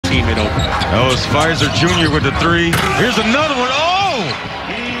wide open. Oh, Spicer Jr. with the three. Here's another one. Oh!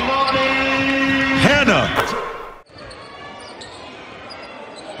 Hannah.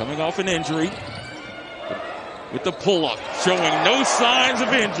 Coming off an injury with the pull-up, showing no signs of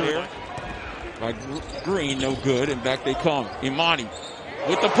injury. By Green, no good, and back they come. Emoni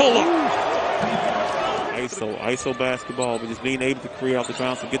with the pull-up. ISO basketball, but just being able to create off the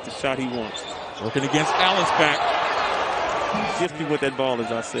bounce and get the shot he wants. Working against Allen's back. Shifty with that ball,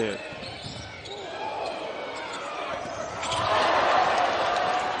 as I said.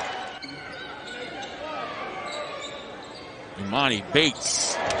 Emoni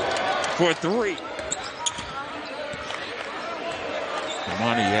Bates for three.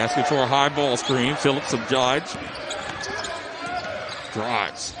 Emoni asking for a high ball screen. Phillips obliged.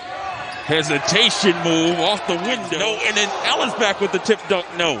 Drives. Hesitation move off the window. No, and then Allen's back with the tip dunk.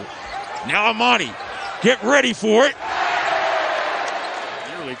 No. Now Emoni. Get ready for it.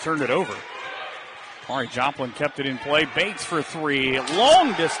 Nearly turned it over. Ari Joplin kept it in play. Bates for three.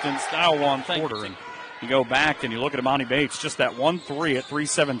 Long distance. Now one quarter. And you go back and you look at Emoni Bates. Just that 1-3 at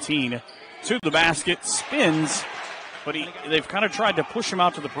 3:17 to the basket. Spins. But they've kind of tried to push him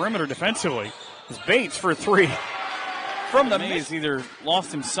out to the perimeter defensively. It's Bates for three. From the maze, either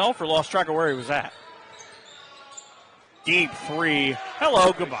lost himself or lost track of where he was at. Deep three.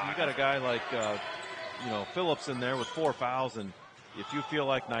 Hello, goodbye. You got a guy like Phillips in there with 4 fouls, and if you feel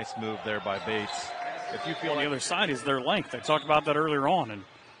like nice move there by Bates. If you feel on the other side is their length. I talked about that earlier on, and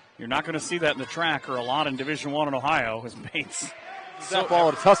you're not going to see that in the track or a lot in Division I in Ohio as Bates. That ball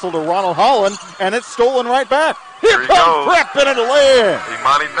is hustled to Ronald Holland, and it's stolen right back. Here comes Prep into the land.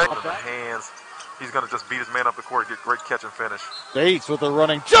 Emoni Bates with the hands. He's going to just beat his man up the court and get great catch and finish. Bates with a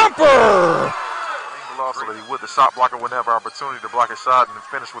running jumper. So that he would the shot blocker would have opportunity to block a shot and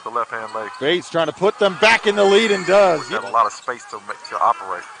finish with the left-hand leg. Bates trying to put them back in the lead and does. He has a lot of space to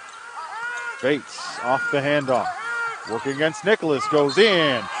operate. Bates off the handoff. Working against Nicholas, goes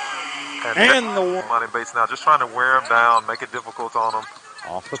in. And the Emoni Bates now just trying to wear him down, make it difficult on him.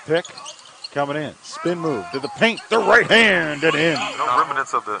 Off the pick, coming in. Spin move to the paint, the right hand and in. No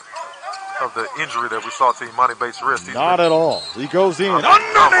remnants of the injury that we saw to Emoni Bates' wrist. Not at all. He goes in,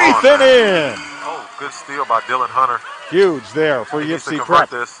 underneath and in. Oh, good steal by Dylan Hunter. Huge there for UFC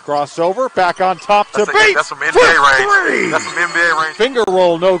Prep. This. Crossover, back on top to Bates. That's some NBA range. That's some NBA range. Finger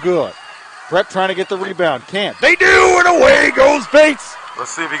roll, no good. Prep trying to get the rebound. Can't. They do, and away goes Bates.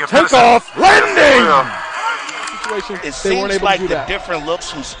 Let's see if he can take off. Landing. It seems like the different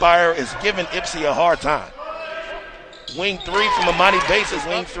looks from Spire is giving Ipsy a hard time. Wing three from Emoni Bates. His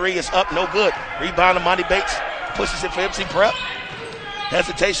wing three is up, no good. Rebound Emoni Bates pushes it for Ipsy Prep.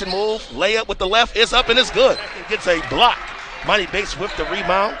 Hesitation move, layup with the left is up and it's good. Gets a block. Emoni Bates with the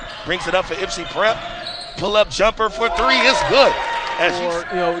rebound, brings it up for Ipsy Prep. Pull up jumper for three is good.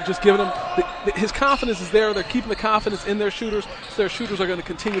 Just giving them his confidence is there. They're keeping the confidence in their shooters. So their shooters are going to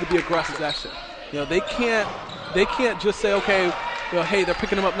continue to be aggressive. Action. They can't just say, okay, hey, they're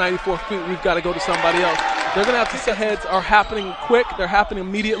picking them up 94 feet. We've got to go to somebody else. They're going to have to set heads are happening quick. They're happening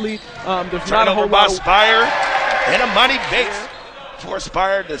immediately. There's not a whole lot of Spire and Emoni Bates. For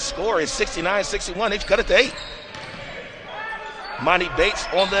Spire, the score is 69-61. They've cut it to 8. Emoni Bates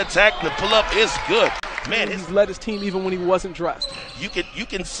on the attack. The pull-up is good. Man, he's led his team even when he wasn't dressed. You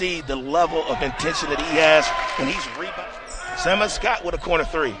can see the level of intention that he has when he's rebounding. Sam Scott with a corner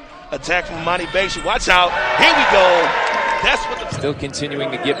three. Attack from Emoni Bates. Watch out. Here we go. That's what the still continuing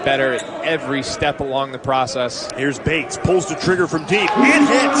to get better at every step along the process. Here's Bates. Pulls the trigger from deep. It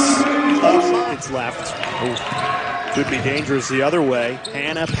hits. It's left. Ooh. Could be dangerous the other way.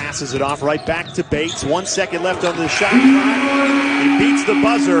 Hannah passes it off right back to Bates. 1 second left on the shot. He beats the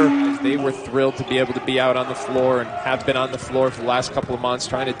buzzer. They were thrilled to be able to be out on the floor and have been on the floor for the last couple of months,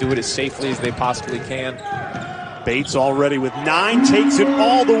 trying to do it as safely as they possibly can. Bates already with 9, takes it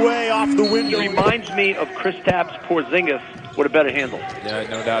all the way off the window. He reminds me of Kristaps Porzingis with a better handle. Yeah,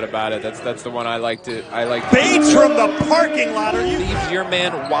 no doubt about it. That's the one I like to. Bates from the parking lot. Leaves your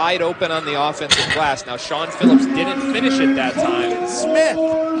man wide open on the offensive glass. Now Sean Phillips didn't finish it that time. Smith.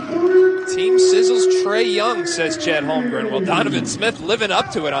 Team sizzles Trey Young, says Chet Holmgren. Well, Donovan Smith living up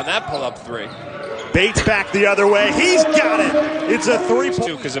to it on that pull-up three. Bates back the other way. He's got it. It's a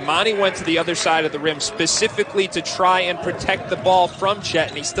 3-point. Because Emoni went to the other side of the rim specifically to try and protect the ball from Chet,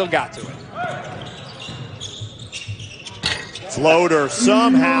 and he still got to it. Floater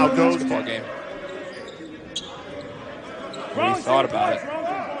somehow goes. Ball game. What he thought about it.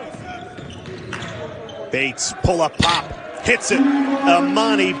 Bates pull up pop. Hits it.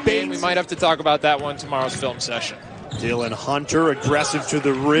 Emoni Bates. And we might have to talk about that one tomorrow's film session. Dylan Hunter aggressive to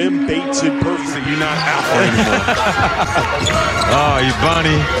the rim. Bates in perfect. You're not out for anymore. Oh,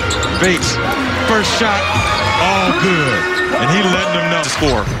 Emoni Bates, first shot, all good. And he letting them know to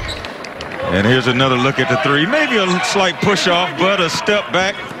score. And here's another look at the three. Maybe a slight push off, but a step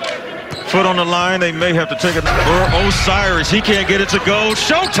back. Foot on the line. They may have to take it. For Osiris, he can't get it to go.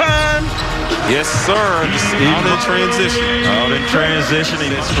 Showtime! Yes, sir. Out in transition. Out in transition.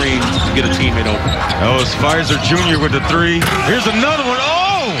 That screen to get a teammate open. Oh, it's Pfizer Jr. with the three. Here's another one.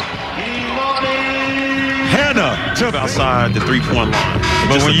 Oh! Hannah took Outside the three-point line.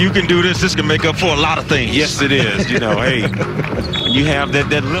 But when you can do this, this can make up for a lot of things. Yes, it is. You know, hey, you have that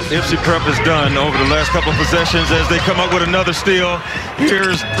little. Ipsy Prep is done over the last couple of possessions as they come up with another steal.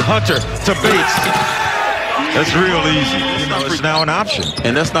 Here's Hunter to Bates. That's real easy. You know, it's now an option.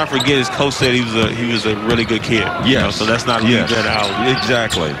 And let's not forget, his coach said he was a really good kid. Yes. You know, so let's not leave that out.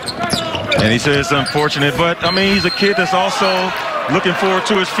 Exactly. And he said it's unfortunate, but I mean, he's a kid that's also looking forward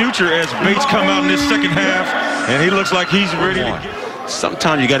to his future as Bates come out in this second half, and he looks like he's ready to get.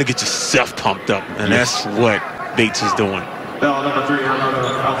 Sometimes you got to get yourself pumped up, and that's what Bates is doing.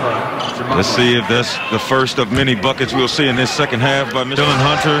 Let's see if that's the first of many buckets we'll see in this second half by Dylan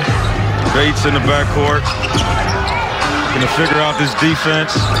Hunter. Bates in the backcourt. Going to figure out this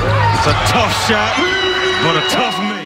defense. It's a tough shot, but a tough